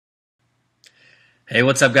Hey,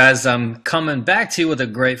 what's up, guys? I'm coming back to you with a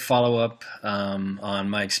great follow-up on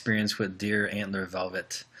my experience with Deer Antler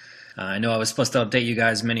Velvet. I know I was supposed to update you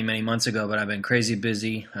guys many months ago, but I've been crazy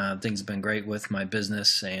busy. Things have been great with my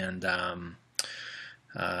business, and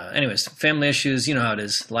anyways, family issues, you know how it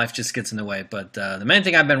is. Life just gets in the way. But the main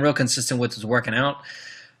thing I've been real consistent with is working out,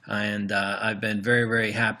 and I've been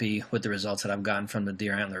very happy with the results that I've gotten from the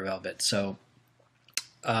Deer Antler Velvet. So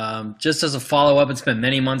just as a follow-up, it's been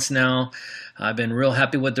many months now. I've been real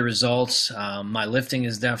happy with the results. My lifting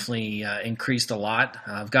has definitely increased a lot.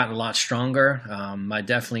 I've gotten a lot stronger. My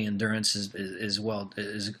definitely endurance is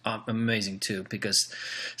amazing too, because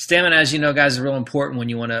stamina, as you know, guys, is real important when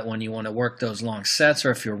you want to work those long sets,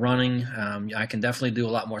 or if you're running. I can definitely do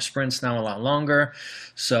a lot more sprints now, a lot longer.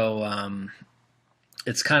 So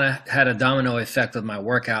it's kind of had a domino effect with my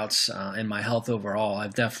workouts and my health overall.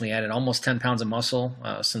 I've definitely added almost 10 pounds of muscle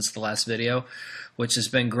since the last video, which has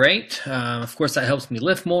been great. Of course, that helps me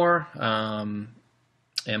lift more, and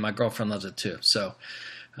my girlfriend loves it too. So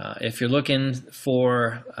if you're looking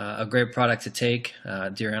for a great product to take,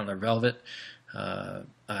 Deer Antler Velvet, I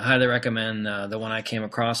highly recommend the one I came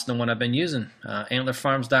across, the one I've been using,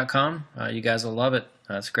 antlerfarms.com. You guys will love it.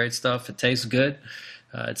 It's great stuff. It tastes good.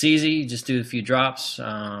 It's easy. You just do a few drops. You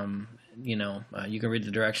can read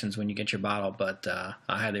the directions when you get your bottle, but I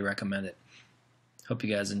highly recommend it. Hope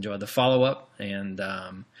you guys enjoy the follow-up, and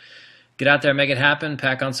get out there, make it happen,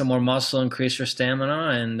 pack on some more muscle, increase your stamina,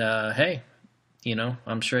 and hey,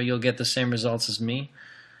 I'm sure you'll get the same results as me,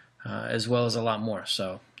 as well as a lot more.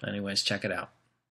 So anyways, check it out.